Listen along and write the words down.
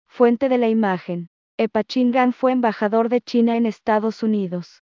Fuente de la imagen. Qin Gang fue embajador de China en Estados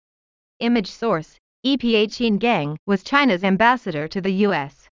Unidos. Image source, Qin Gang was China's ambassador to the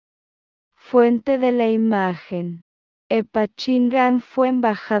U.S. Fuente de la imagen. Qin Gang fue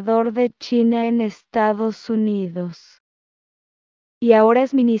embajador de China en Estados Unidos. Y ahora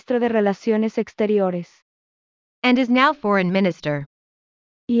es ministro de Relaciones Exteriores. And is now foreign minister.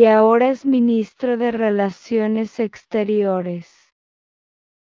 Y ahora es ministro de Relaciones Exteriores.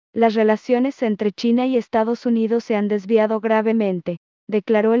 Las relaciones entre China y Estados Unidos se han desviado gravemente,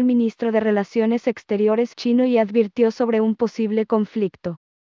 declaró el ministro de Relaciones Exteriores chino y advirtió sobre un posible conflicto.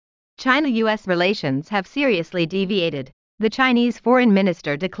 China-U.S. relations have seriously deviated, the Chinese foreign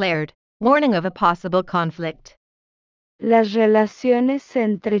minister declared, warning of a possible conflict. Las relaciones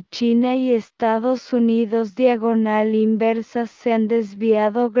entre China y Estados Unidos diagonal inversa se han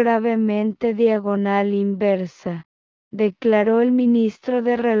desviado gravemente diagonal inversa, declaró el ministro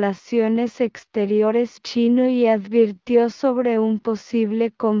de Relaciones Exteriores chino y advirtió sobre un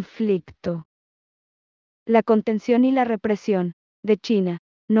posible conflicto. La contención y la represión, de China,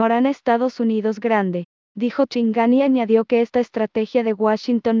 no harán a Estados Unidos grande, dijo Qin Gang y añadió que esta estrategia de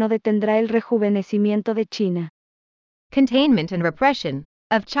Washington no detendrá el rejuvenecimiento de China. Containment and repression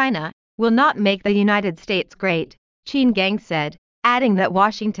of China will not make the United States great, Qin Gang said, adding that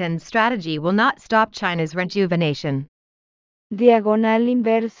Washington's strategy will not stop China's rejuvenation. Diagonal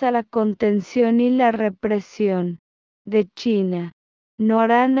inversa. La contención y la represión, de China, no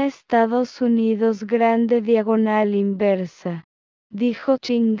harán a Estados Unidos grande diagonal inversa, dijo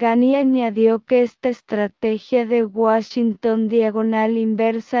Qin Gang y añadió que esta estrategia de Washington diagonal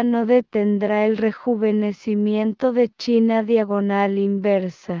inversa no detendrá el rejuvenecimiento de China diagonal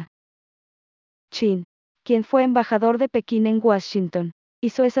inversa. Qin, quien fue embajador de Pekín en Washington,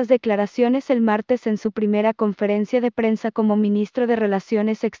 hizo esas declaraciones el martes en su primera conferencia de prensa como ministro de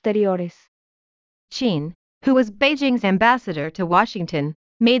Relaciones Exteriores. Qin, who was Beijing's ambassador to Washington,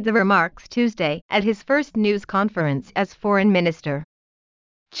 made the remarks Tuesday at his first news conference as foreign minister.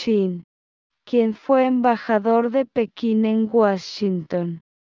 Qin, quien fue embajador de Pekín en Washington,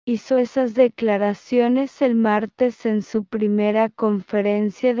 hizo esas declaraciones el martes en su primera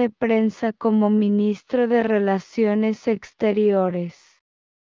conferencia de prensa como ministro de Relaciones Exteriores.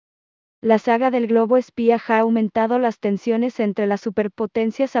 La saga del globo espía ha aumentado las tensiones entre las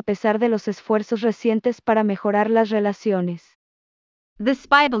superpotencias a pesar de los esfuerzos recientes para mejorar las relaciones. The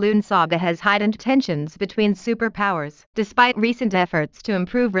spy balloon saga has heightened tensions between superpowers, despite recent efforts to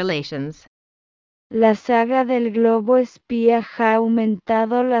improve relations. La saga del globo espía ha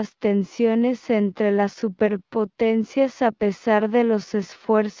aumentado las tensiones entre las superpotencias a pesar de los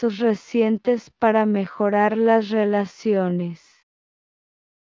esfuerzos recientes para mejorar las relaciones.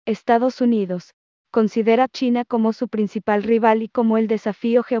 Estados Unidos considera a China como su principal rival y como el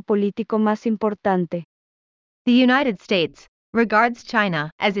desafío geopolítico más importante. The United States regards China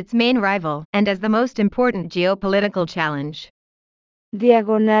as its main rival and as the most important geopolitical challenge.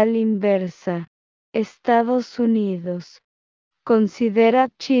 Diagonal inversa. Estados Unidos considera a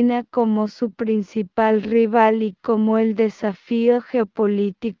China como su principal rival y como el desafío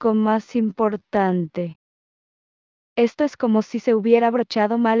geopolítico más importante. Esto es como si se hubiera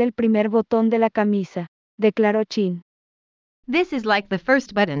abrochado mal el primer botón de la camisa, declaró Qin. This is like the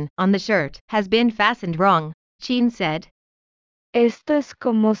first button on the shirt has been fastened wrong, Qin said. Esto es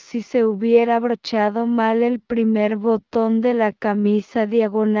como si se hubiera abrochado mal el primer botón de la camisa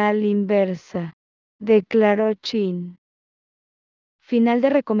diagonal inversa, declaró Qin. Final de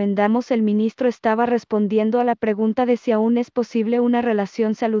recomendamos. El ministro estaba respondiendo a la pregunta de si aún es posible una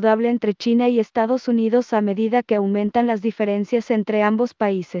relación saludable entre China y Estados Unidos a medida que aumentan las diferencias entre ambos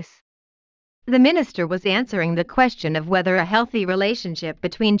países. The minister was answering the question of whether a healthy relationship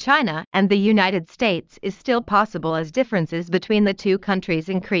between China and the United States is still possible as differences between the two countries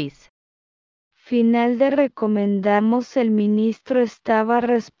increase. Final de recomendamos. El ministro estaba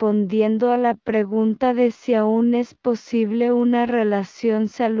respondiendo a la pregunta de si aún es posible una relación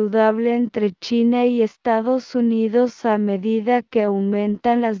saludable entre China y Estados Unidos a medida que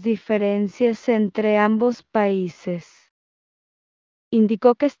aumentan las diferencias entre ambos países.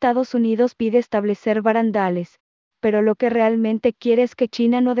 Indicó que Estados Unidos pide establecer barandales, pero lo que realmente quiere es que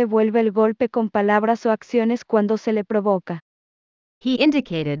China no devuelva el golpe con palabras o acciones cuando se le provoca. He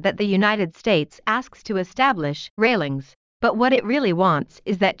indicated that the United States asks to establish railings, but what it really wants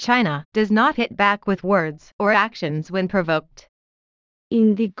is that China does not hit back with words or actions when provoked.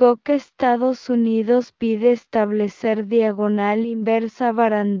 Indicó que Estados Unidos pide establecer diagonal inversa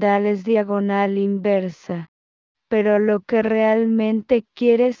barandales diagonal inversa, pero lo que realmente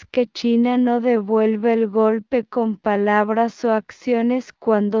quiere es que China no devuelva el golpe con palabras o acciones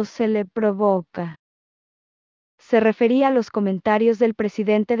cuando se le provoca. Se refería a los comentarios del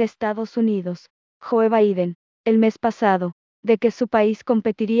presidente de Estados Unidos, Joe Biden, el mes pasado, de que su país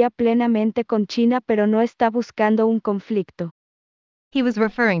competiría plenamente con China pero no está buscando un conflicto. He was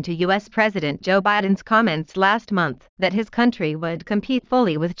referring to U.S. President Joe Biden's comments last month that his country would compete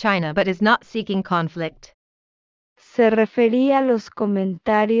fully with China but is not seeking conflict. Se refería a los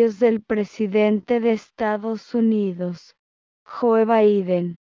comentarios del presidente de Estados Unidos, Joe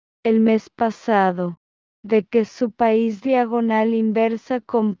Biden, el mes pasado, de que su país diagonal inversa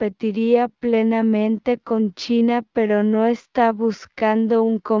competiría plenamente con China pero no está buscando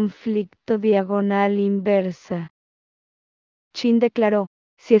un conflicto diagonal inversa. Chin declaró,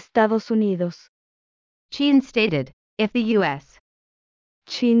 si Estados Unidos. Chin stated, if the U.S.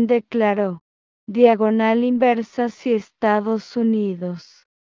 Chin declaró, diagonal inversa si Estados Unidos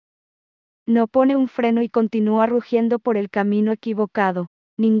no pone un freno y continúa rugiendo por el camino equivocado,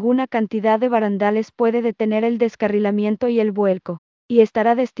 ninguna cantidad de barandales puede detener el descarrilamiento y el vuelco, y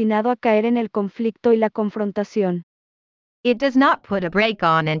estará destinado a caer en el conflicto y la confrontación. It does not put a brake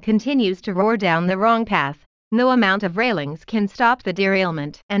on and continues to roar down the wrong path. No amount of railings can stop the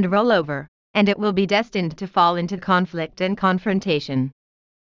derailment and roll over, and it will be destined to fall into conflict and confrontation.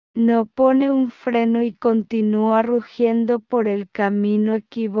 No pone un freno y continúa rugiendo por el camino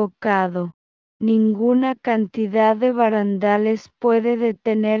equivocado. Ninguna cantidad de barandales puede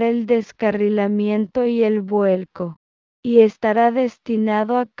detener el descarrilamiento y el vuelco, y estará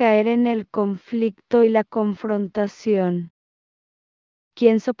destinado a caer en el conflicto y la confrontación.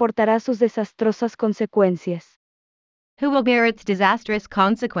 ¿Quién soportará sus desastrosas consecuencias? Who will bear its disastrous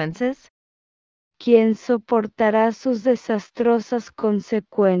consequences? ¿Quién soportará sus desastrosas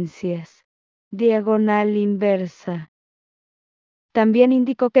consecuencias? Diagonal inversa. También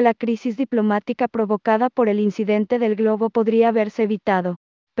indicó que la crisis diplomática provocada por el incidente del globo podría haberse evitado,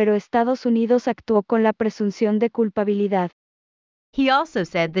 pero Estados Unidos actuó con la presunción de culpabilidad. He also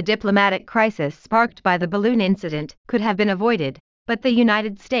said the diplomatic crisis sparked by the balloon incident could have been avoided, but the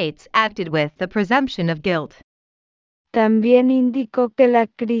United States acted with the presumption of guilt. También indicó que la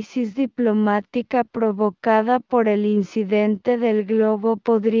crisis diplomática provocada por el incidente del globo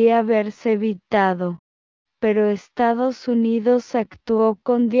podría haberse evitado, pero Estados Unidos actuó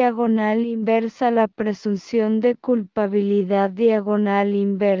con diagonal inversa la presunción de culpabilidad diagonal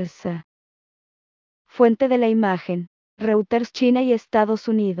inversa. Fuente de la imagen, Reuters China y Estados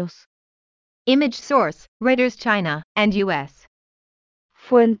Unidos. Image source, Reuters China and U.S.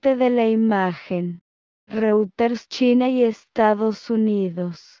 Fuente de la imagen, Reuters China y Estados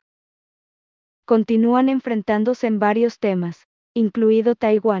Unidos. Continúan enfrentándose en varios temas, incluido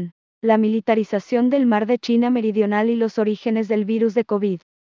Taiwán, la militarización del mar de China Meridional y los orígenes del virus de COVID.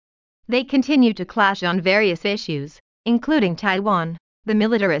 They continue to clash on various issues, including Taiwan, the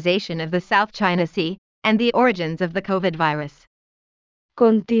militarization of the South China Sea, and the origins of the COVID virus.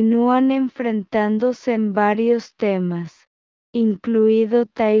 Continúan enfrentándose en varios temas, incluido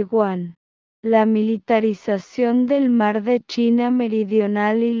Taiwán, la militarización del mar de China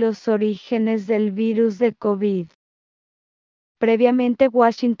Meridional y los orígenes del virus de COVID. Previamente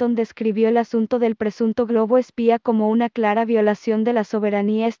Washington describió el asunto del presunto globo espía como una clara violación de la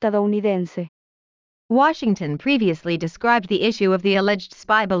soberanía estadounidense. Washington previously described the issue of the alleged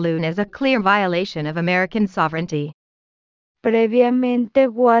spy balloon as a clear violation of American sovereignty. Previamente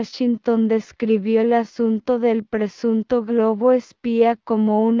Washington describió el asunto del presunto globo espía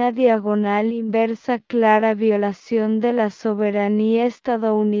como una diagonal inversa clara violación de la soberanía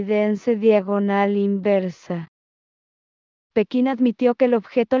estadounidense diagonal inversa. Pekín admitió que el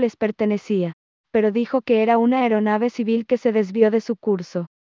objeto les pertenecía, pero dijo que era una aeronave civil que se desvió de su curso.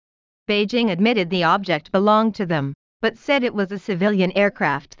 Beijing admitted the object belonged to them, but said it was a civilian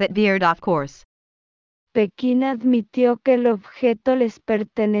aircraft that veered off course. Pekín admitió que el objeto les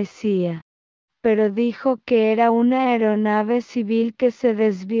pertenecía, pero dijo que era una aeronave civil que se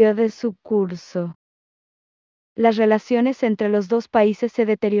desvió de su curso. Las relaciones entre los dos países se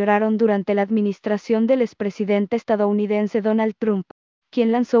deterioraron durante la administración del expresidente estadounidense Donald Trump,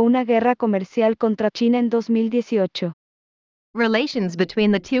 quien lanzó una guerra comercial contra China en 2018. Relations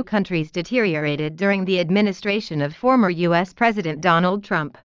between the two countries deteriorated during the administration of former U.S. President Donald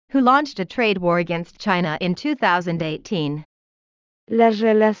Trump, who launched a trade war against China in 2018. Las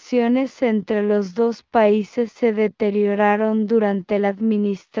relaciones entre los dos países se deterioraron durante la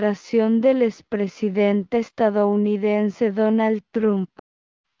administración del expresidente estadounidense Donald Trump,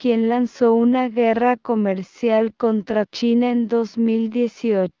 quien lanzó una guerra comercial contra China en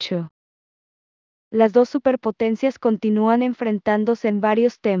 2018. Las dos superpotencias continúan enfrentándose en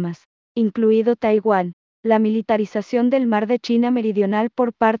varios temas, incluido Taiwán, la militarización del mar de China Meridional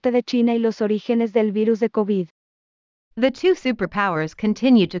por parte de China y los orígenes del virus de COVID. The two superpowers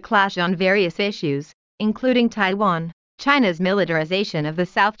continue to clash on various issues, including Taiwan, China's militarization of the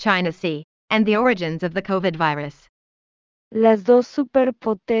South China Sea, and the origins of the COVID virus. Las dos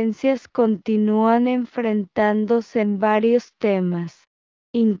superpotencias continúan enfrentándose en varios temas,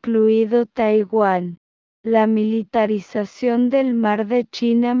 incluido Taiwán, la militarización del mar de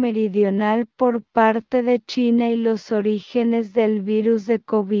China Meridional por parte de China y los orígenes del virus de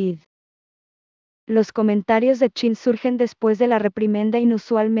COVID. Los comentarios de Qin surgen después de la reprimenda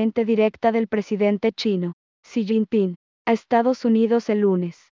inusualmente directa del presidente chino, Xi Jinping, a Estados Unidos el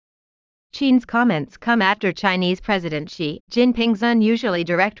lunes. Qin's comments come after Chinese President Xi Jinping's unusually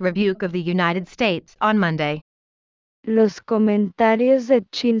direct rebuke of the United States on Monday. Los comentarios de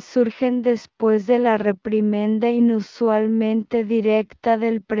Qin surgen después de la reprimenda inusualmente directa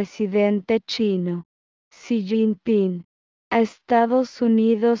del presidente chino, Xi Jinping, a Estados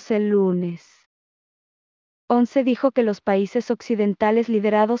Unidos el lunes. 11 dijo que los países occidentales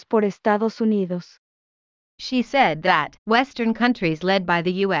liderados por Estados Unidos. She said that Western countries led by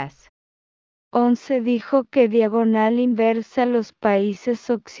the U.S. 11 dijo que diagonal inversa los países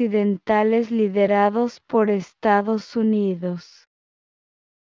occidentales liderados por Estados Unidos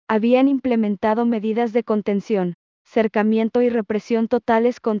habían implementado medidas de contención, cercamiento y represión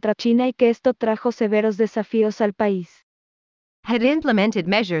totales contra China y que esto trajo severos desafíos al país. Had implemented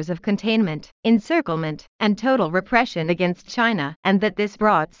measures of containment, encirclement, and total repression against China, and that this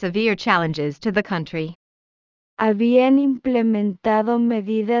brought severe challenges to the country. Habían implementado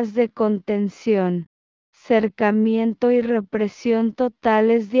medidas de contención, cercamiento y represión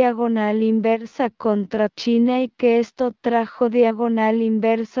totales diagonal inversa contra China y que esto trajo diagonal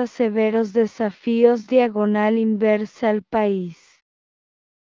inversa severos desafíos diagonal inversa al país.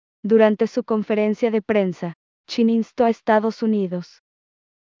 Durante su conferencia de prensa, Qin instó a Estados Unidos.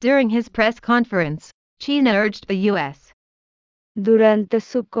 During his press conference, China urged the U.S. Durante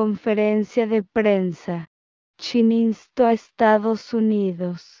su conferencia de prensa, Qin instó a Estados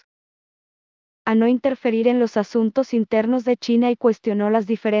Unidos a no interferir en los asuntos internos de China y cuestionó las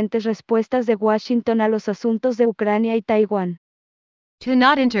diferentes respuestas de Washington a los asuntos de Ucrania y Taiwán. To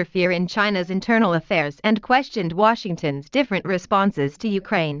not interfere in China's internal affairs and questioned Washington's different responses to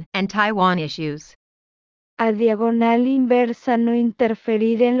Ukraine and Taiwan issues. A diagonal inversa no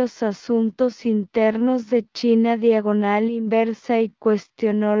interferir en los asuntos internos de China diagonal inversa y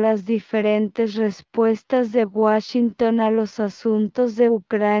cuestionó las diferentes respuestas de Washington a los asuntos de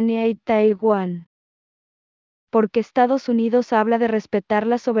Ucrania y Taiwán. Porque Estados Unidos habla de respetar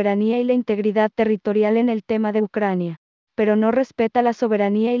la soberanía y la integridad territorial en el tema de Ucrania, pero no respeta la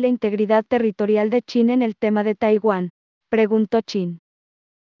soberanía y la integridad territorial de China en el tema de Taiwán, preguntó Qin.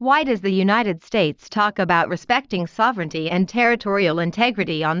 Why does the United States talk about respecting sovereignty and territorial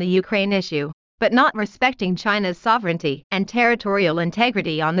integrity on the Ukraine issue, but not respecting China's sovereignty and territorial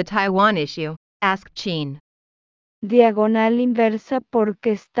integrity on the Taiwan issue? Asked Qin. Diagonal inversa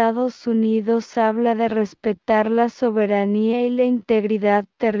porque Estados Unidos habla de respetar la soberanía y la integridad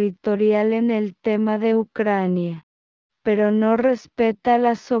territorial en el tema de Ucrania, pero no respeta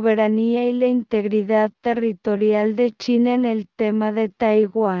la soberanía y la integridad territorial de China en el tema de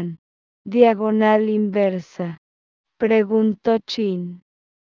Taiwán. Diagonal inversa. Preguntó Qin.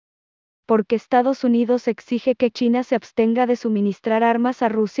 Porque Estados Unidos exige que China se abstenga de suministrar armas a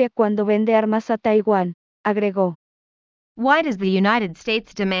Rusia cuando vende armas a Taiwán, agregó. Why does the United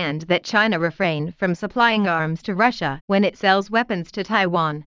States demand that China refrain from supplying arms to Russia when it sells weapons to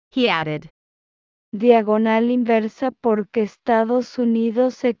Taiwan? He added. Diagonal inversa porque Estados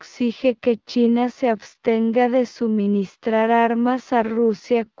Unidos exige que China se abstenga de suministrar armas a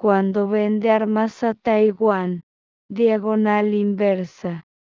Rusia cuando vende armas a Taiwán. Diagonal inversa.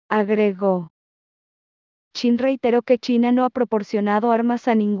 Agregó. Qin reiteró que China no ha proporcionado armas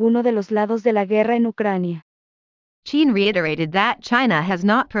a ninguno de los lados de la guerra en Ucrania. Qin reiterated that China has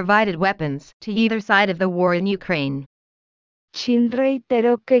not provided weapons to either side of the war in Ukraine. Qin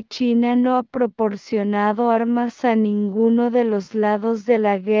reiteró que China no ha proporcionado armas a ninguno de los lados de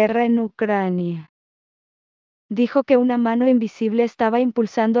la guerra en Ucrania. Dijo que una mano invisible estaba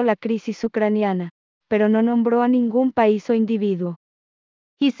impulsando la crisis ucraniana, pero no nombró a ningún país o individuo.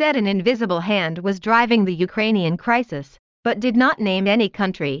 He said an invisible hand was driving the Ukrainian crisis, but did not name any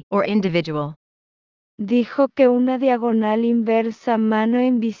country or individual. Dijo que una diagonal inversa mano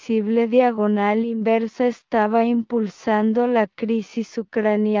invisible diagonal inversa estaba impulsando la crisis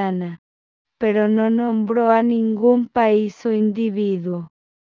ucraniana, pero no nombró a ningún país o individuo.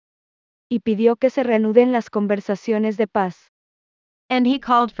 y pidió que se reanuden las conversaciones de paz. And he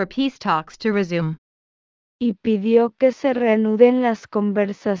called for peace talks to resume. Y pidió que se reanuden las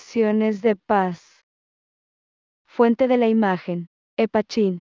conversaciones de paz. Fuente de la imagen. Epa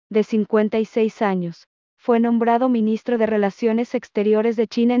Chin, de 56 años, fue nombrado ministro de Relaciones Exteriores de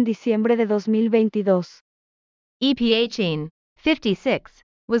China en diciembre de 2022. Epa Chin, 56,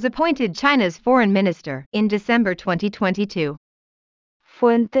 was appointed China's foreign minister in December 2022.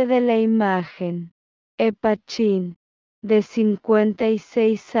 Fuente de la imagen. Epa Chin, de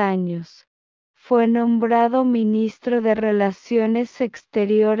 56 años, fue nombrado ministro de Relaciones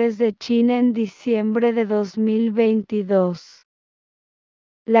Exteriores de China en diciembre de 2022.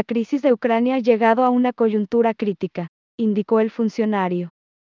 La crisis de Ucrania ha llegado a una coyuntura crítica, indicó el funcionario.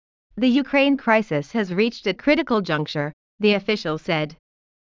 The Ukraine crisis has reached a critical juncture, the official said.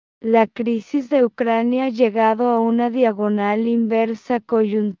 La crisis de Ucrania ha llegado a una diagonal inversa,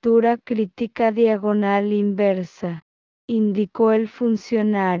 coyuntura crítica diagonal inversa, indicó el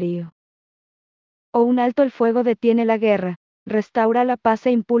funcionario. O un alto el fuego detiene la guerra, restaura la paz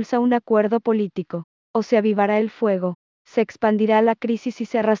e impulsa un acuerdo político, o se avivará el fuego, se expandirá la crisis y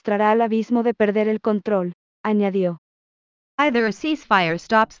se arrastrará al abismo de perder el control, añadió. Either a ceasefire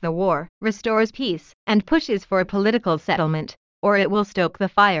stops the war, restores peace, and pushes for a political settlement, or it will stoke the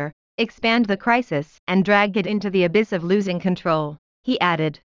fire, expand the crisis, and drag it into the abyss of losing control, he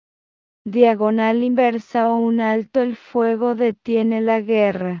added. Diagonal inversa o un alto el fuego detiene la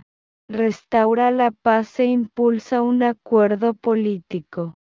guerra, restaura la paz e impulsa un acuerdo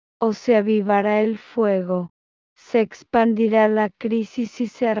político, o se avivará el fuego, se expandirá la crisis y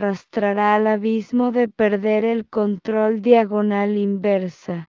se arrastrará al abismo de perder el control diagonal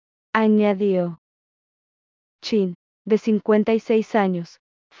inversa, añadió. Chin, de 56 años,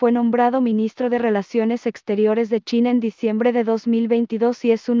 fue nombrado ministro de Relaciones Exteriores de China en diciembre de 2022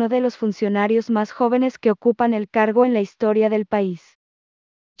 y es uno de los funcionarios más jóvenes que ocupan el cargo en la historia del país.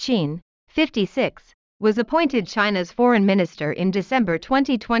 Chin, 56, was appointed China's foreign minister in December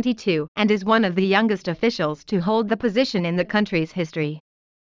 2022 and is one of the youngest officials to hold the position in the country's history.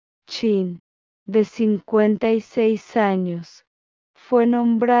 Chin, de 56 años, fue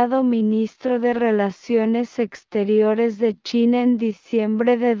nombrado ministro de Relaciones Exteriores de China en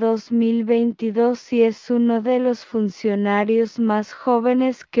diciembre de 2022 y es uno de los funcionarios más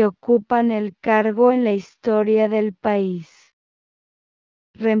jóvenes que ocupan el cargo en la historia del país.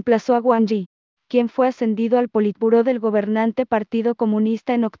 Reemplazó a Wang Yi, quien fue ascendido al Politburó del gobernante Partido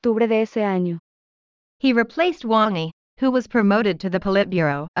Comunista en octubre de ese año. He replaced Wang Yi, who was promoted to the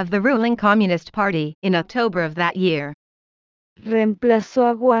Politburo of the ruling Communist Party in October of that year. Reemplazó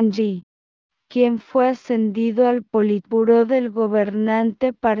a Wang Yi, quien fue ascendido al Politburó del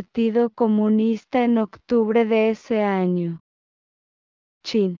gobernante Partido Comunista en octubre de ese año.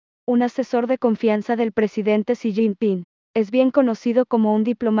 Chin, un asesor de confianza del presidente Xi Jinping, es bien conocido como un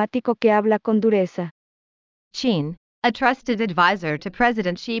diplomático que habla con dureza. Chin, a trusted advisor to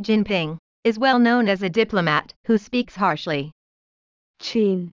President Xi Jinping, is well known as a diplomat who speaks harshly.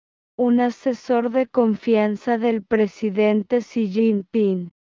 Chin, un asesor de confianza del presidente Xi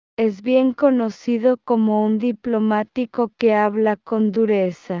Jinping, es bien conocido como un diplomático que habla con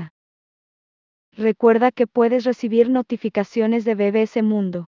dureza. Recuerda que puedes recibir notificaciones de BBC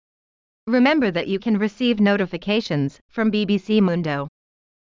Mundo. Remember that you can receive notifications from BBC Mundo.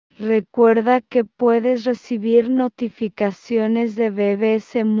 Recuerda que puedes recibir notificaciones de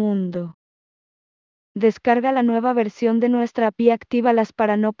BBC Mundo. Descarga la nueva versión de nuestra app y actívalas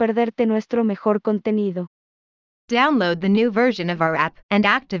para no perderte nuestro mejor contenido. Download the new version of our app and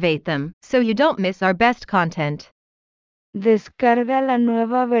activate them so you don't miss our best content. Descarga la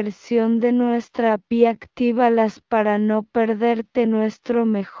nueva versión de nuestra app y actívalas para no perderte nuestro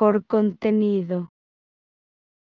mejor contenido.